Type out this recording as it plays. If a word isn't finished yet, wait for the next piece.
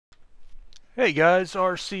Hey guys,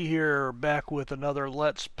 RC here, back with another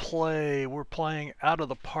Let's Play. We're playing Out of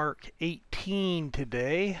the Park 18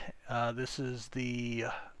 today. This is the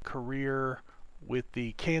career with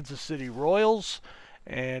the Kansas City Royals,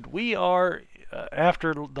 and we are,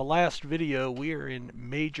 after the last video, we are in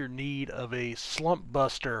major need of a slump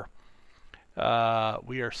buster.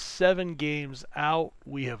 We are 7 games out.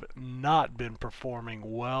 We have not been performing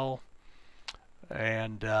well,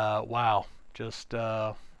 and wow, just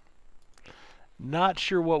not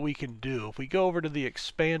sure what we can do. If we go over to the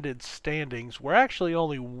expanded standings, we're actually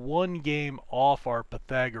only 1 game off our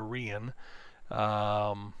Pythagorean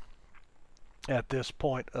um, at this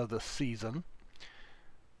point of the season.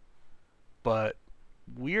 But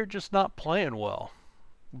we're just not playing well.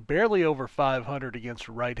 Barely over 500 against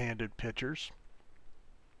right-handed pitchers.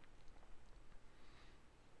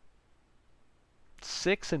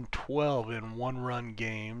 6-12 in one-run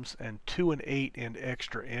games and 2-8 in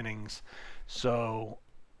extra innings. So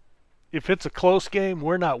if it's a close game,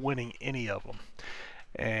 we're not winning any of them.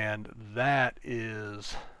 And that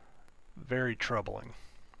is very troubling.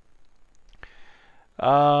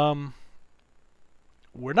 Um,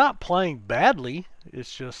 we're not playing badly.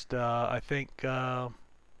 It's just I think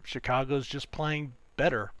Chicago's just playing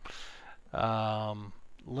better.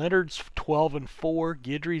 Leonard's 12-4,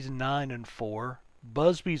 Guidry's 9-4,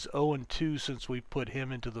 Busby's 0-2 since we put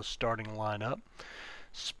him into the starting lineup.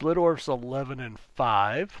 Splittorf's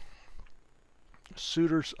 11-5.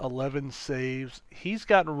 Suter's 11 saves. He's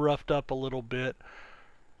gotten roughed up a little bit.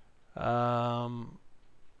 Yeah,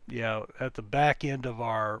 at the back end of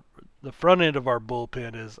the front end of our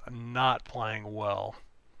bullpen is not playing well.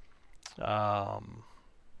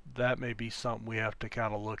 That may be something we have to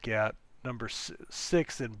kind of look at. Number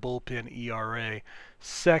 6 in bullpen ERA,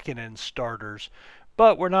 second in starters.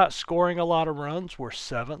 But we're not scoring a lot of runs. We're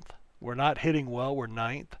 7th. We're not hitting well. We're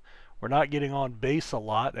 9th. We're not getting on base a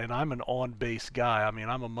lot, and I'm an on-base guy. I mean,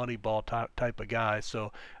 I'm a money ball type of guy,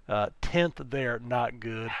 so 10th there, not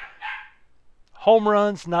good. Home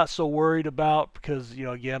runs, not so worried about because,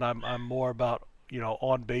 again, I'm more about,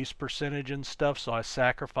 on-base percentage and stuff, so I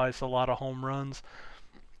sacrifice a lot of home runs.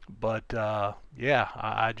 But, yeah,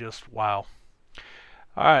 I just, wow.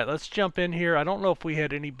 All right, let's jump in here. I don't know if we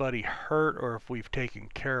had anybody hurt or if we've taken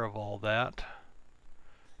care of all that.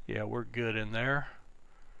 Yeah, we're good in there.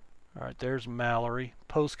 All right, there's Mallory.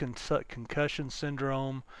 Post-concussion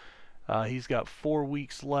syndrome. He's got 4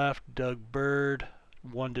 weeks left. Doug Bird,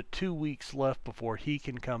 1 to 2 weeks left before he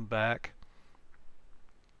can come back.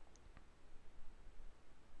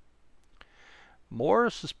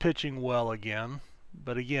 Morris is pitching well again.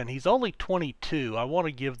 But again, he's only 22. I want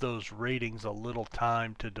to give those ratings a little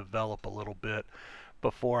time to develop a little bit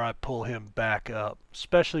before I pull him back up,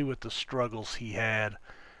 especially with the struggles he had.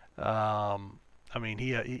 I mean,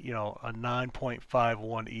 he had, a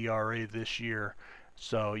 9.51 ERA this year.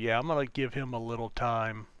 So, yeah, I'm going to give him a little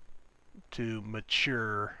time to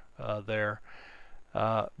mature there.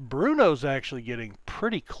 Bruno's actually getting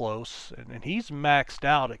pretty close, and he's maxed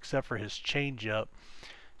out except for his changeup.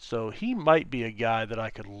 So he might be a guy that I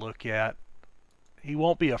could look at. He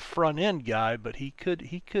won't be a front end guy, but he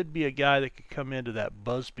could be a guy that could come into that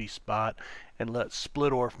Busby spot and let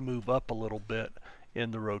Splittorf move up a little bit in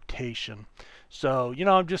the rotation. So,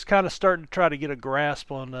 I'm just kind of starting to try to get a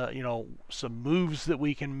grasp on, some moves that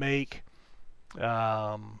we can make,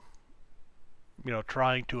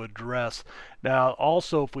 trying to address. Now,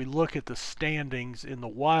 also, if we look at the standings in the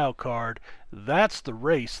wild card, that's the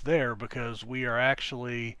race there because we are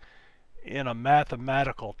actually in a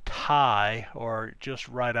mathematical tie or just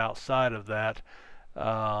right outside of that.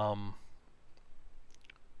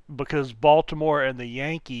 Because Baltimore and the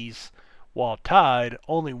Yankees, while tied,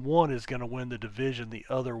 only one is going to win the division. The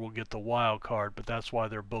other will get the wild card, but that's why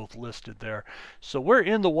they're both listed there. So we're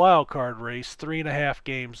in the wild card race, 3.5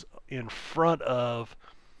 games in front of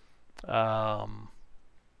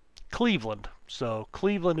Cleveland. So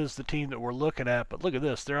Cleveland is the team that we're looking at, but look at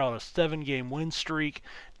this. They're on a 7-game win streak,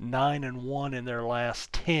 9-1 in their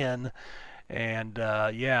last 10. And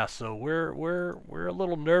yeah, so we're a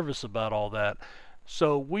little nervous about all that.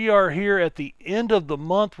 So we are here at the end of the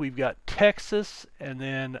month. We've got Texas and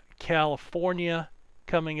then California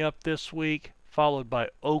coming up this week, followed by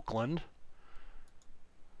Oakland.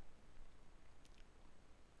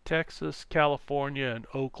 Texas, California, and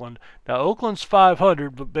Oakland. Now, Oakland's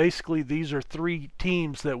 500, but basically these are 3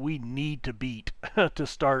 teams that we need to beat to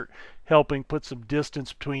start helping put some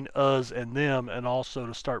distance between us and them, and also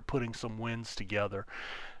to start putting some wins together.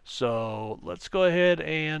 So let's go ahead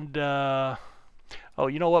and oh,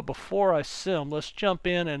 you know what? Before I sim, let's jump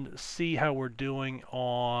in and see how we're doing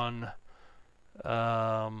on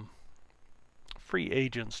free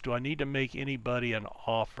agents. Do I need to make anybody an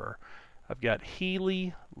offer? I've got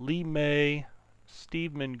Healy, Lee May,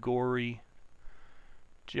 Steve Mingori,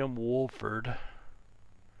 Jim Wolford,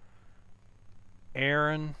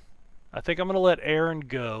 Aaron. I think I'm going to let Aaron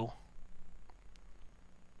go.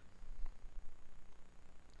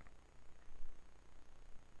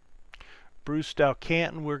 Bruce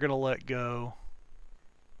Dow-Canton we're going to let go.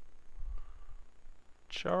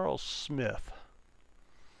 Charles Smith.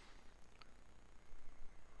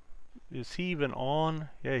 Is he even on?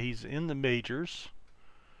 Yeah, he's in the majors.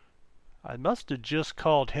 I must have just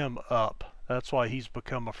called him up. That's why he's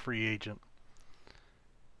become a free agent.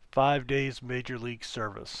 5 days major league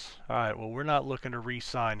service. Alright, well, we're not looking to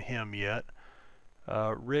re-sign him yet.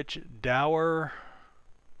 Rich Dower.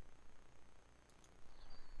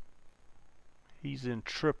 He's in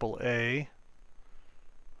AAA.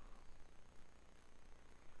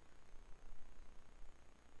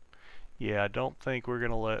 Yeah, I don't think we're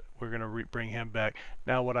gonna bring him back.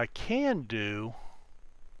 Now, what I can do,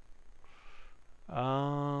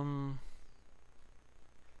 no,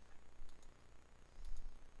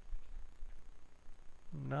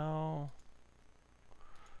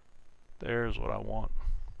 there's what I want.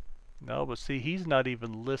 No, but see, he's not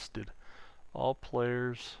even listed. All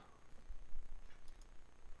players.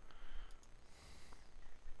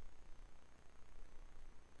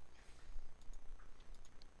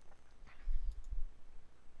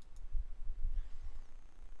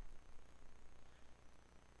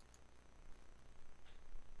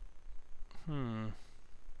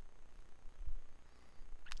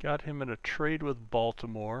 Got him in a trade with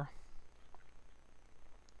Baltimore.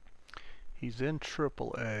 He's in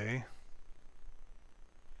AAA.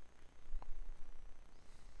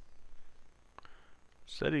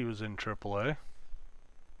 Said he was in AAA.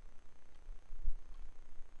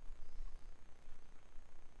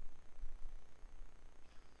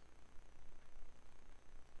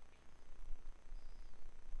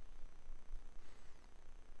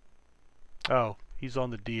 Oh, he's on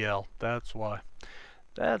the DL. That's why.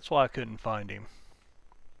 That's why I couldn't find him.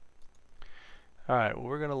 Alright, well,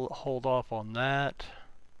 we're going to hold off on that.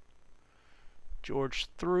 George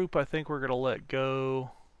Throop, I think we're going to let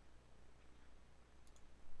go.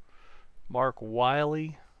 Mark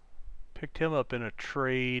Wiley. Picked him up in a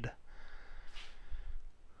trade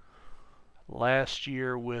last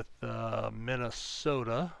year with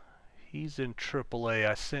Minnesota. He's in AAA.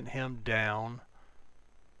 I sent him down.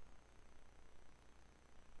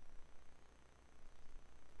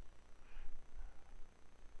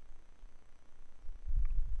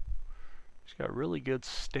 He's got really good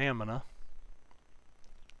stamina.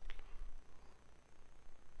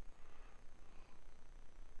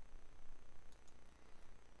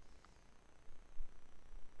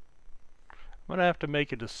 I'm going to have to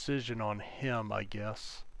make a decision on him, I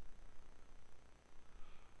guess.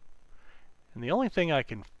 And the only thing I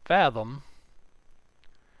can fathom,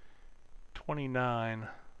 29.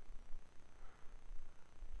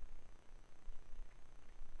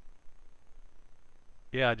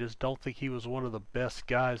 Yeah, I just don't think he was one of the best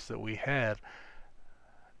guys that we had.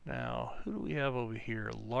 Now, who do we have over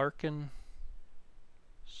here? Larkin,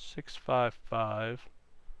 6.55,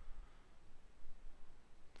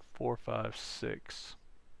 4.56.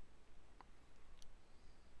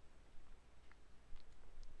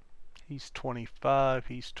 He's 25,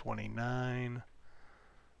 he's 29.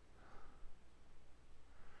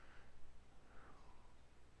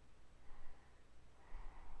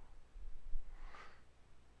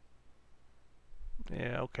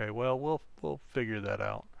 Yeah, okay, well, we'll figure that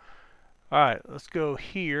out. Alright, let's go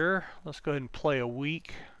here. Let's go ahead and play a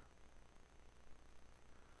week.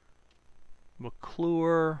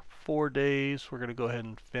 McClure, 4 days. We're going to go ahead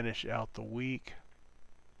and finish out the week.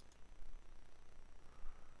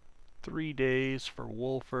 3 days for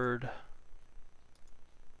Wolford.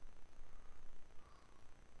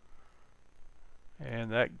 And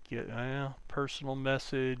that personal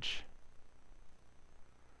message.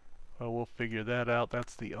 Well, we'll figure that out.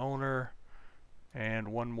 That's the owner. And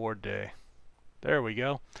 1 more day. There we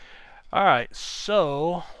go. Alright,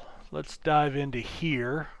 so let's dive into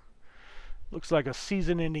here. Looks like a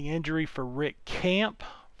season-ending injury for Rick Camp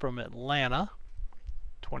from Atlanta.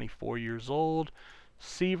 24 years old.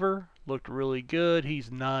 Seaver looked really good. He's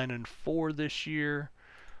 9-4 this year.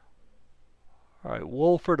 Alright,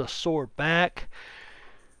 Wolford, a sore back.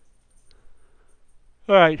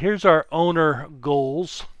 Alright, here's our owner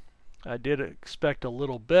goals. I did expect a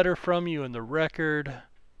little better from you in the record.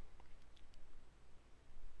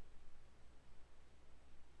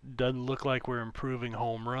 Doesn't look like we're improving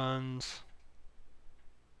home runs.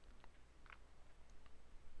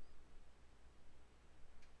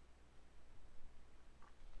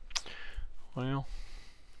 Well,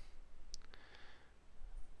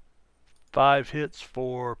 5 hits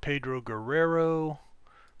for Pedro Guerrero.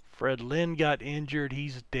 Fred Lynn got injured.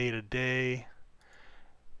 He's day to day.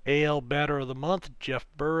 AL Batter of the Month, Jeff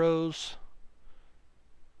Burrows.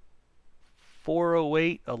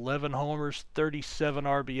 408, 11 homers, 37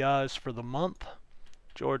 RBIs for the month.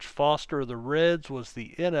 George Foster of the Reds was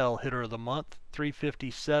the NL Hitter of the Month.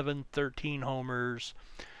 357, 13 homers,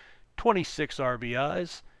 26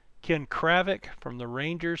 RBIs. Ken Kravik from the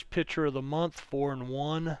Rangers, Pitcher of the Month,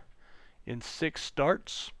 4-1 in 6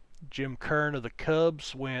 starts. Jim Kern of the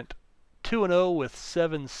Cubs went 2-0 with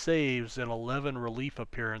 7 saves and 11 relief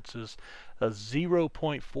appearances, a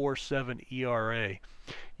 0.47 ERA.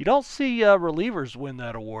 You don't see relievers win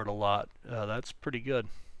that award a lot. That's pretty good.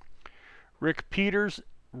 Rick Peters,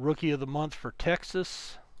 Rookie of the Month for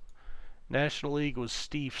Texas. National League was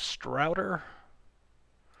Steve Strouter.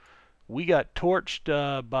 We got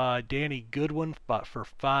torched by Danny Goodwin for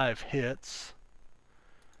 5 hits.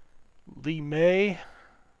 Lee May.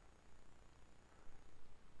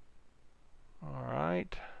 All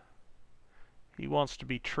right. He wants to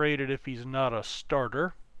be traded if he's not a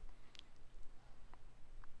starter.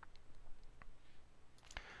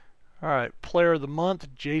 All right, Player of the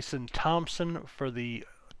Month, Jason Thompson for the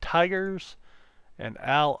Tigers, and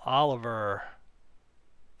Al Oliver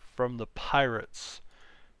from the Pirates.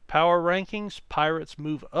 Power rankings, Pirates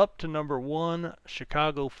move up to number 1.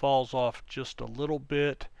 Chicago falls off just a little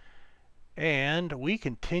bit. And we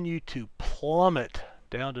continue to plummet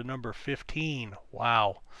down to number 15.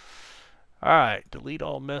 Wow. All right, delete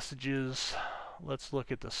all messages. Let's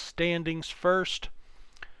look at the standings first.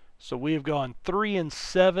 So we have gone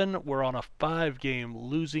 3-7. We're on a 5-game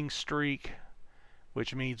losing streak,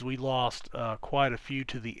 which means we lost quite a few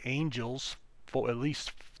to the Angels, for at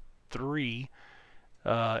least 3.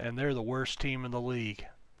 And they're the worst team in the league.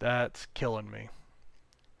 That's killing me.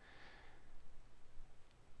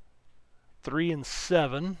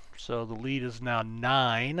 3-7, so the lead is now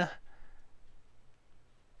 9.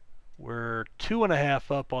 We're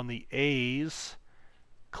 2.5 up on the A's.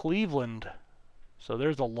 Cleveland, so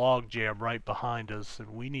there's a log jam right behind us, and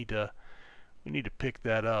we need to pick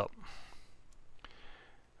that up.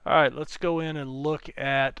 All right, let's go in and look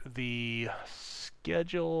at the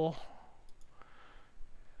schedule.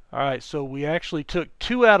 All right, so we actually took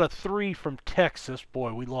 2 out of 3 from Texas.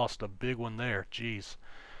 Boy, we lost a big one there. Jeez.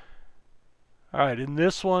 All right, in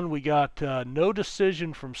this one, we got no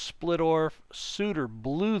decision from Splittorff. Suter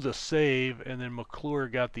blew the save, and then McClure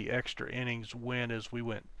got the extra innings win as we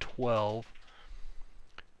went 12.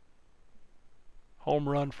 Home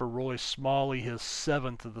run for Roy Smalley, his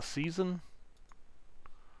 7th of the season.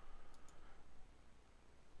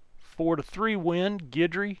 4-3 win.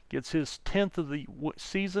 Guidry gets his 10th of the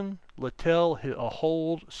season. Littell a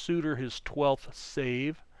hold. Suter his 12th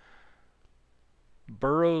save.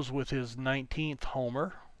 Burrows with his 19th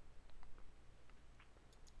homer.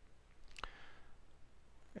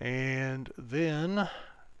 And then,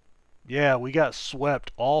 yeah, we got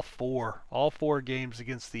swept all 4 games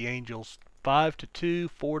against the Angels. 5-2,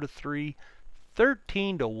 4-3,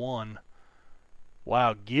 13-1.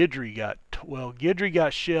 Wow, Guidry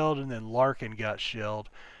got shelled, and then Larkin got shelled.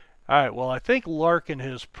 All right, well, I think Larkin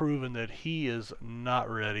has proven that he is not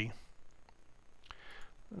ready.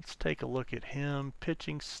 Let's take a look at him.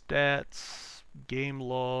 Pitching stats, game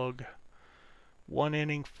log. 1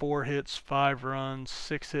 inning, 4 hits, 5 runs,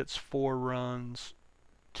 6 hits, 4 runs,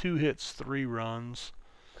 2 hits, 3 runs.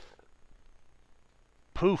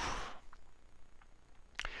 Poof.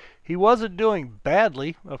 He wasn't doing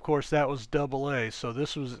badly. Of course, that was AA, so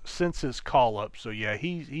this was since his call-up. So, yeah,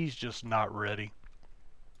 he's just not ready.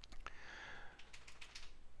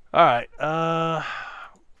 All right.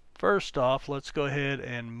 First off, let's go ahead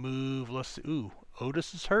and move. Let's see. Ooh,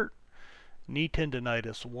 Otis is hurt. Knee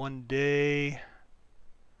tendonitis. 1 day.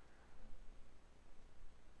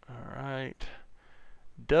 All right.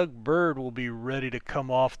 Doug Bird will be ready to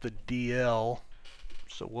come off the DL,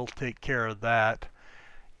 so we'll take care of that.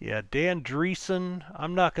 Yeah, Dan Dreesen,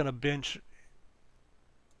 I'm not going to bench.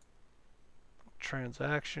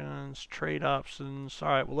 Transactions, trade options. All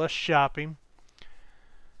right, well, let's shop him.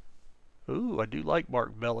 Ooh, I do like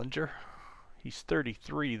Mark Bellinger. He's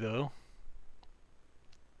 33, though.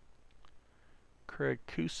 Craig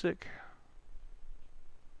Kusick.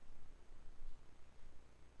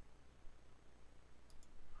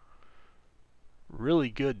 Really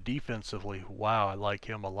good defensively. Wow, I like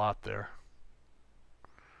him a lot there.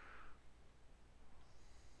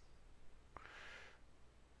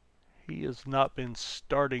 He has not been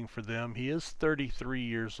starting for them. He is 33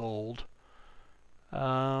 years old.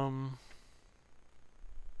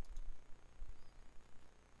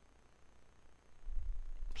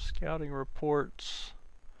 Scouting reports.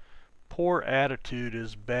 Poor attitude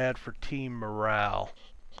is bad for team morale.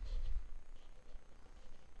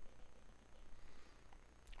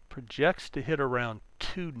 Projects to hit around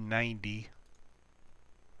 290.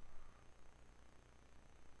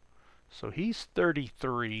 So he's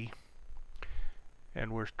 33.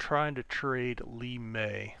 And we're trying to trade Lee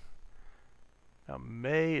May. Now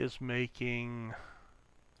May is making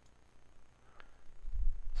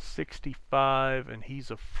 65 and he's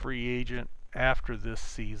a free agent after this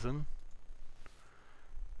season.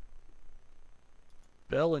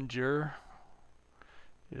 Bellinger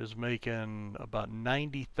is making about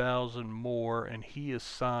 90,000 more and he is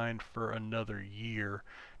signed for another year.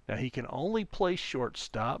 Now he can only play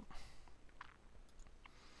shortstop.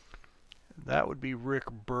 That would be Rick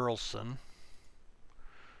Burleson.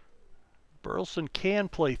 Burleson can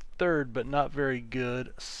play third but not very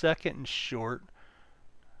good. Second and short.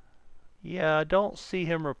 Yeah, I don't see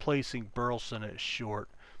him replacing Burleson at short.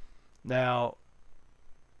 Now,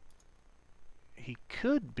 he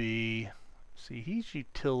could be, see, he's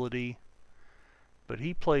utility, but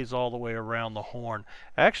he plays all the way around the horn.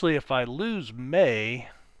 Actually, if I lose May,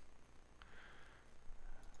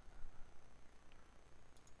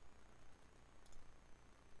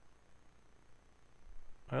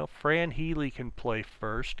 well, Fran Healy can play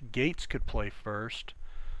first. Gates could play first.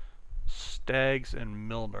 Staggs and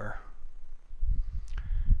Milner.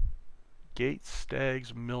 Gates,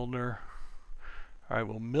 Staggs, Milner. All right,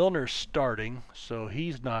 well, Milner's starting, so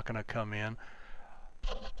he's not going to come in.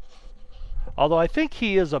 Although I think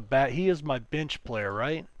he is he is my bench player,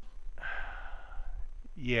 right?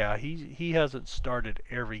 Yeah, he hasn't started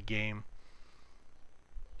every game.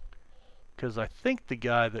 Because I think the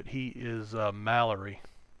guy that he is Mallory.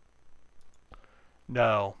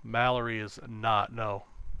 No, Mallory is not. No.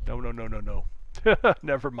 No.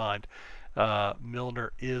 Never mind.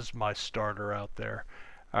 Milner is my starter out there.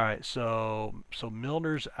 All right, so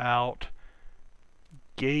Milner's out.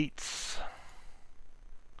 Gates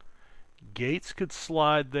could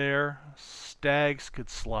slide there. Staggs could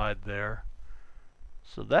slide there.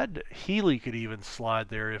 So that Healy could even slide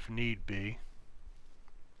there if need be.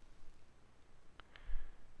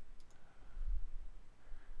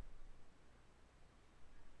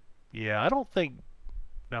 Yeah, I don't think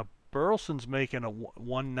now Burleson's making a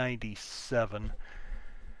 197.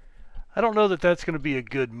 I don't know that that's going to be a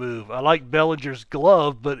good move. I like Bellinger's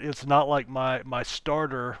glove, but it's not like my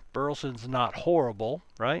starter. Burleson's not horrible,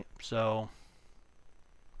 right? So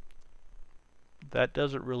that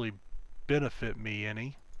doesn't really benefit me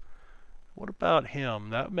any. What about him?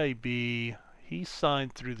 That may be, he's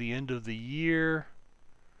signed through the end of the year.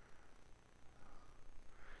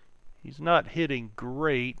 He's not hitting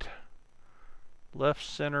great. Left,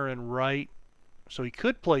 center, and right. So he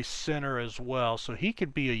could play center as well. So he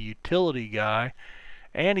could be a utility guy.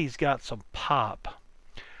 And he's got some pop.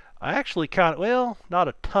 I actually kind of, well, not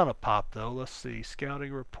a ton of pop though. Let's see.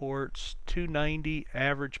 Scouting reports. 290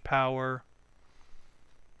 average power.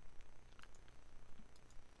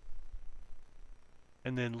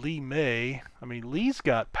 And then Lee May. I mean, Lee's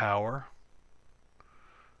got power.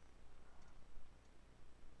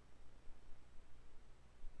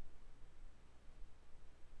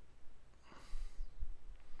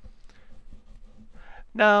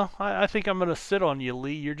 No, I think I'm going to sit on you,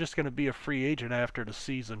 Lee. You're just going to be a free agent after the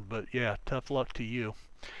season. But yeah, tough luck to you.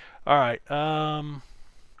 All right.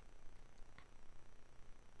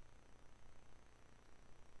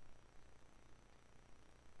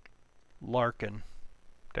 Larkin.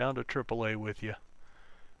 Down to AAA with you.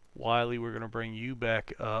 Wiley, we're going to bring you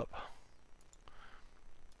back up.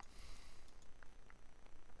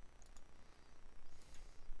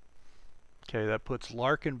 Okay, that puts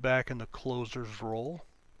Larkin back in the closer's role.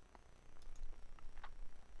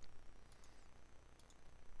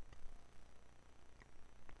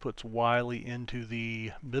 Puts Wiley into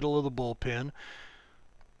the middle of the bullpen.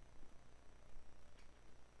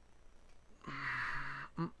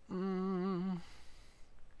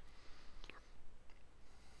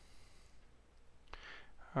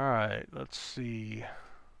 Alright, let's see.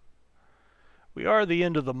 We are at the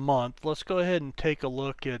end of the month. Let's go ahead and take a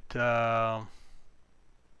look at,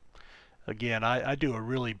 again, I do a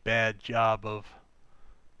really bad job of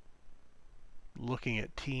looking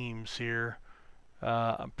at teams here.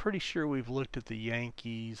 I'm pretty sure we've looked at the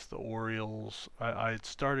Yankees, the Orioles. I had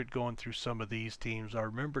started going through some of these teams. I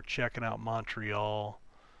remember checking out Montreal.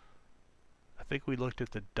 I think we looked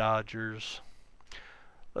at the Dodgers.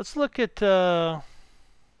 Let's look at, well,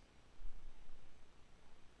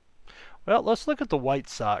 let's look at the White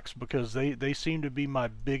Sox because they seem to be my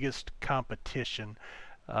biggest competition.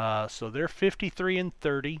 So they're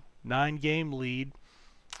 53-30, 9-game lead.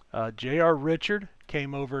 J.R. Richard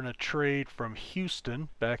came over in a trade from Houston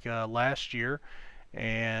back last year,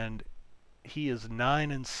 and he is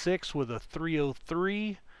 9-6 with a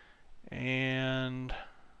 303 and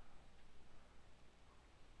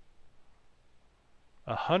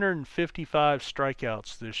 155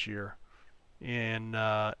 strikeouts this year in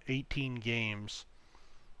 18 games.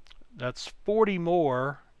 That's 40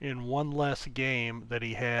 more in one less game that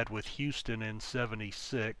he had with Houston in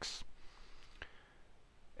 76,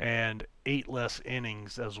 and 8 less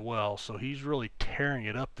innings as well. So he's really tearing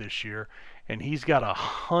it up this year, and he's got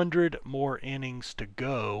 100 more innings to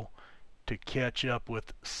go to catch up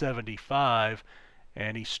with 75,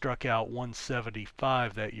 and he struck out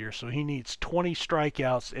 175 that year. So he needs 20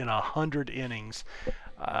 strikeouts in 100 innings.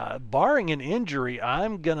 Barring an injury,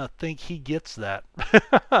 I'm going to think he gets that.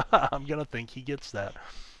 I'm going to think he gets that.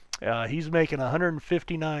 He's making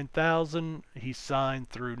 $159,000. He signed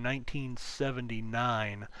through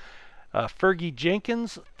 1979. Fergie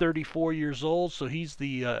Jenkins, 34 years old, so he's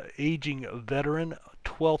the aging veteran,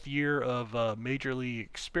 12th year of major league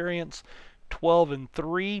experience,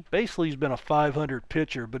 12-3. Basically, he's been a 500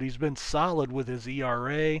 pitcher, but he's been solid with his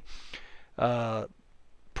ERA.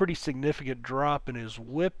 Pretty significant drop in his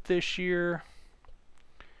WHIP this year.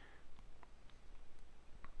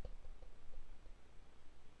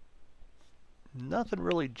 Nothing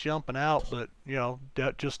really jumping out, but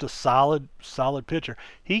just a solid pitcher.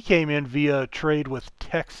 He came in via trade with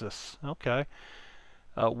Texas. Okay.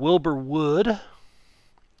 Wilbur Wood.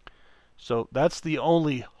 So that's the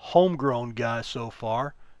only homegrown guy so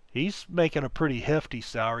far. He's making a pretty hefty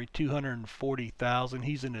salary, $240,000.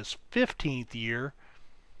 He's in his 15th year.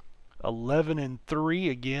 11-3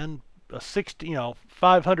 again. A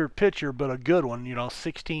 500 pitcher, but a good one.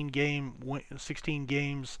 16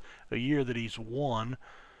 games a year that he's won,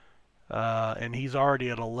 and he's already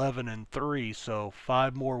at 11-3. So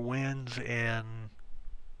 5 more wins and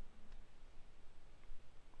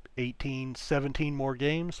 17 more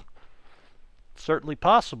games. Certainly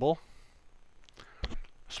possible,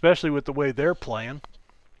 especially with the way they're playing.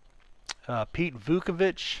 Pete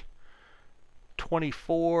Vukovich,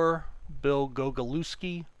 24. Bill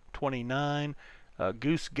Gogolewski, 29.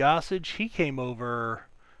 Goose Gossage, he came over.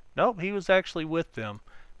 Nope, he was actually with them.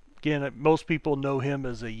 Again, most people know him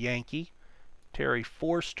as a Yankee. Terry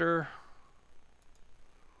Forster.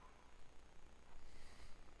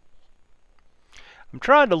 I'm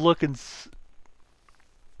trying to look and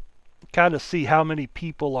kind of see how many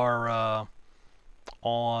people are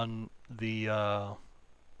on the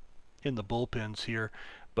in the bullpens here.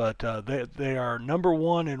 But they are number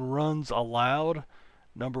 1 in runs allowed,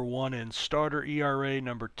 number 1 in starter ERA,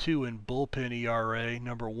 number 2 in bullpen ERA,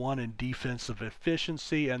 number 1 in defensive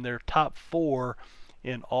efficiency, and they're top 4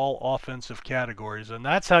 in all offensive categories. And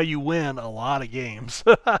that's how you win a lot of games.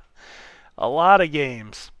 A lot of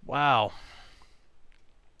games. Wow.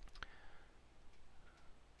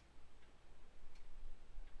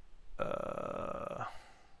 Oh,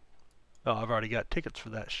 I've already got tickets for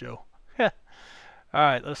that show.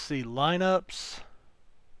 Alright, let's see. Lineups.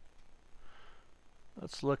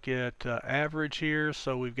 Let's look at average here.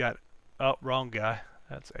 So we've got... Oh, wrong guy.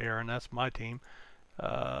 That's Aaron. That's my team.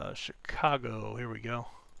 Chicago. Here we go.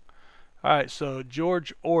 Alright, so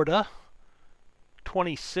George Orta.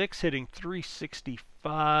 26, hitting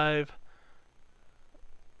 365.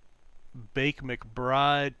 Bake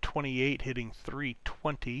McBride. 28, hitting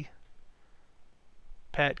 320.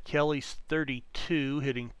 Pat Kelly's 32,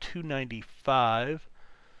 hitting 295.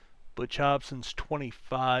 Butch Hobson's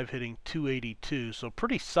 25, hitting 282. So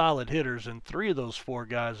pretty solid hitters, and 3 of those 4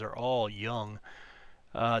 guys are all young.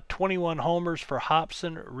 21 homers for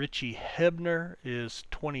Hobson. Richie Hebner is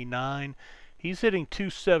 29. He's hitting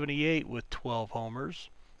 278 with 12 homers.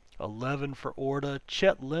 11 for Orta.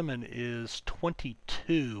 Chet Lemon is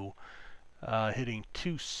 22, hitting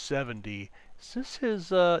 270. Is this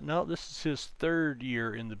his, no, this is his 3rd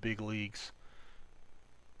year in the big leagues.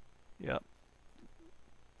 Yep.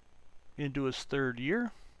 Into his 3rd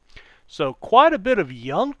year. So quite a bit of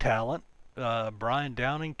young talent. Brian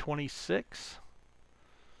Downing, 26.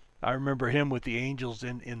 I remember him with the Angels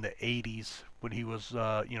in the 80s when he was,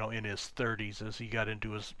 in his 30s as he got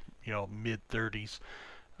into his, mid-30s.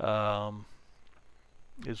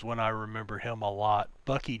 Is when I remember him a lot.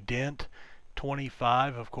 Bucky Dent,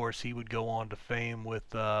 25. Of course, he would go on to fame with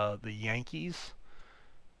the Yankees.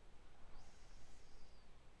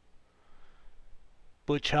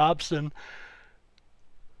 Butch Hobson,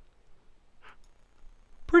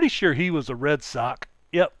 pretty sure he was a Red Sox.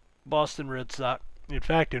 Yep, Boston Red Sox. In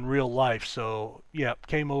fact, in real life. So, yeah,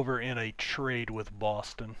 came over in a trade with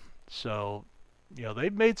Boston. So, you know,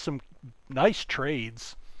 they've made some nice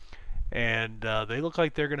trades, and they look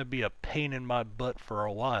like they're going to be a pain in my butt for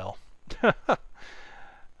a while.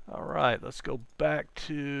 All right, let's go back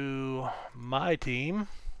to my team.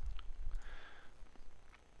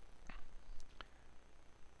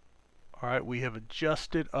 All right, we have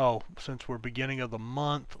adjusted. Oh, since we're beginning of the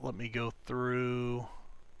month, let me go through.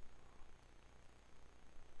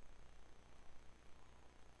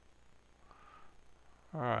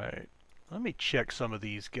 All right, let me check some of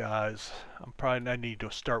these guys. I need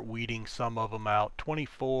to start weeding some of them out.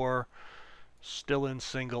 24, still in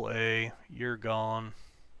single A. You're gone.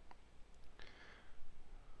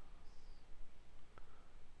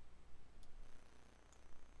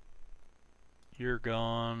 You're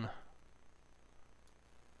gone.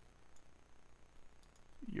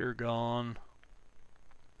 You're gone.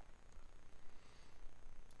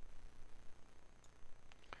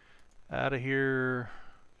 Out of here.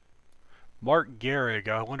 Mark Gehrig.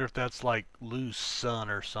 I wonder if that's like Lou's son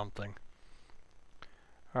or something.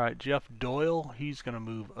 All right, Jeff Doyle. He's going to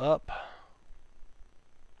move up.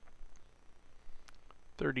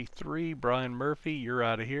 33. Brian Murphy. You're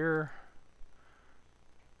out of here.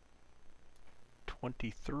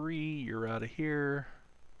 23. You're out of here.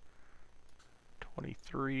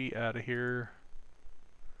 23 out of here.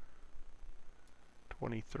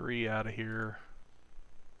 23 out of here.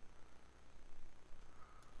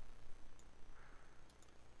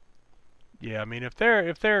 Yeah, I mean if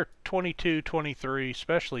they're 22, 23,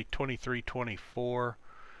 especially 23, 24,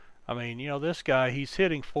 I mean, you know, this guy, he's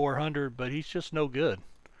hitting 400, but he's just no good.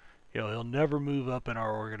 You know, he'll never move up in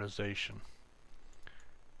our organization.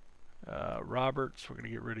 Roberts, we're going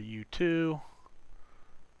to get rid of you too.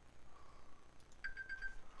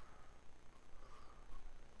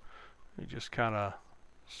 Let me just kind of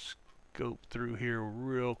scope through here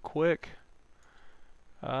real quick.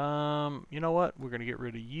 You know what? We're going to get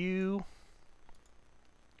rid of you.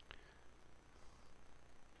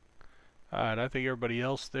 Alright, I think everybody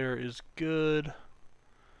else there is good.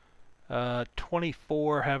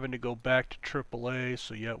 24 having to go back to AAA,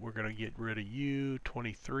 so yeah, we're going to get rid of you.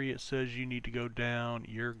 23, it says you need to go down.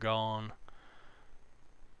 You're gone.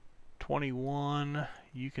 21,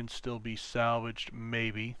 you can still be salvaged,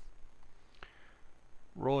 maybe.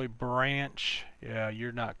 Roy Branch, yeah,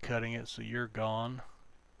 you're not cutting it, so you're gone.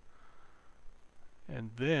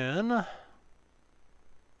 And then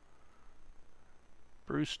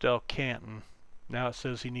Bruce Del Canton. Now it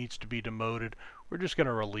says he needs to be demoted. We're just going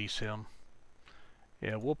to release him.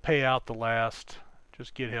 Yeah, we'll pay out the last.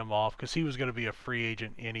 Just get him off because he was going to be a free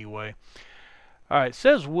agent anyway. All right, it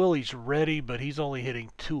says Willie's ready, but he's only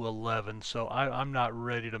hitting 211, so I'm not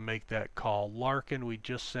ready to make that call. Larkin, we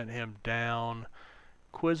just sent him down.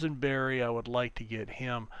 Quisenberry, I would like to get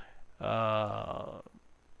him. You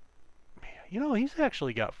know, he's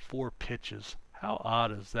actually got 4 pitches. How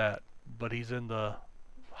odd is that? But he's in the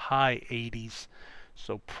high 80s,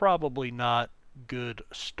 so probably not good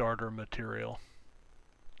starter material.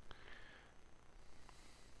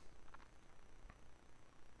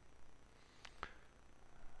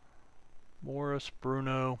 Morris,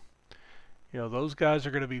 Bruno, you know, those guys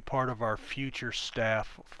are going to be part of our future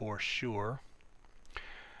staff for sure.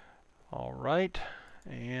 All right,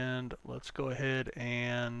 and let's go ahead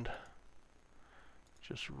and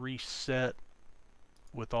just reset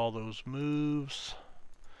with all those moves.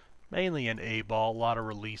 Mainly an A-ball, a lot of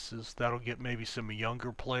releases. That'll get maybe some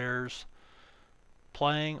younger players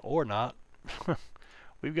playing or not.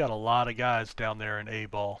 We've got a lot of guys down there in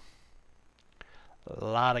A-ball. A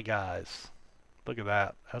lot of guys. Look at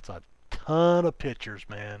that. That's a ton of pitchers,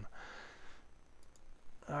 man.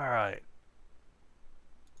 All right.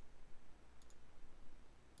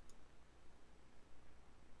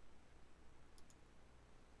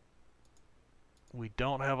 We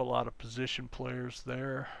don't have a lot of position players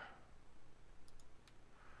there.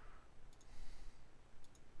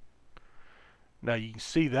 Now you can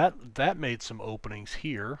see that made some openings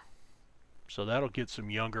here. So that'll get some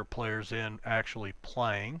younger players in actually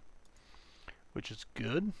playing, which is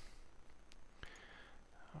good.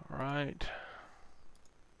 All right.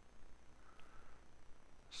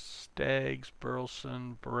 Staggs,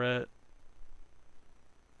 Burleson, Brett.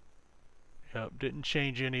 Yep, didn't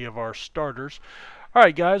change any of our starters. All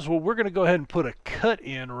right, guys, well, we're going to go ahead and put a cut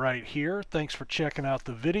in right here. Thanks for checking out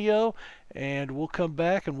the video, and we'll come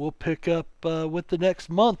back and we'll pick up with the next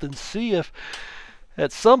month and see if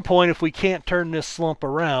at some point if we can't turn this slump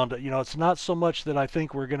around. You know, it's not so much that I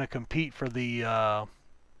think we're going to compete for the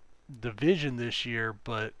division this year,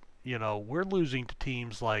 but, you know, we're losing to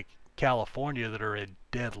teams like California that are in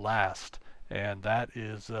dead last, and that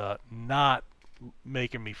is not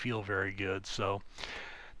making me feel very good. So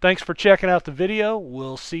thanks for checking out the video.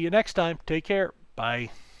 We'll see you next time. Take care. Bye.